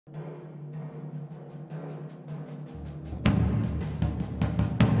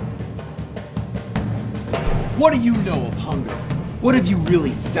What do you know of hunger? What have you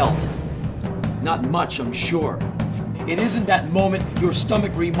really felt? Not much, I'm sure. It isn't that moment your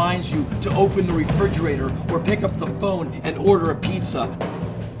stomach reminds you to open the refrigerator or pick up the phone and order a pizza.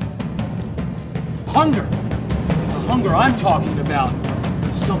 Hunger! The hunger I'm talking about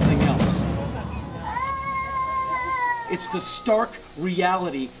is something else. It's the stark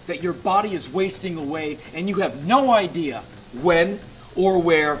reality that your body is wasting away and you have no idea when or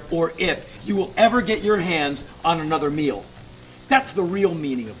where or if you will ever get your hands on another meal. That's the real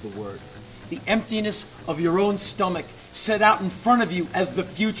meaning of the word. The emptiness of your own stomach set out in front of you as the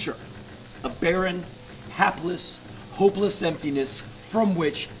future. A barren, hapless, hopeless emptiness from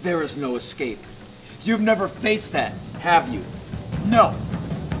which there is no escape. You've never faced that, have you? No,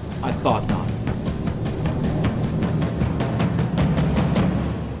 I thought not.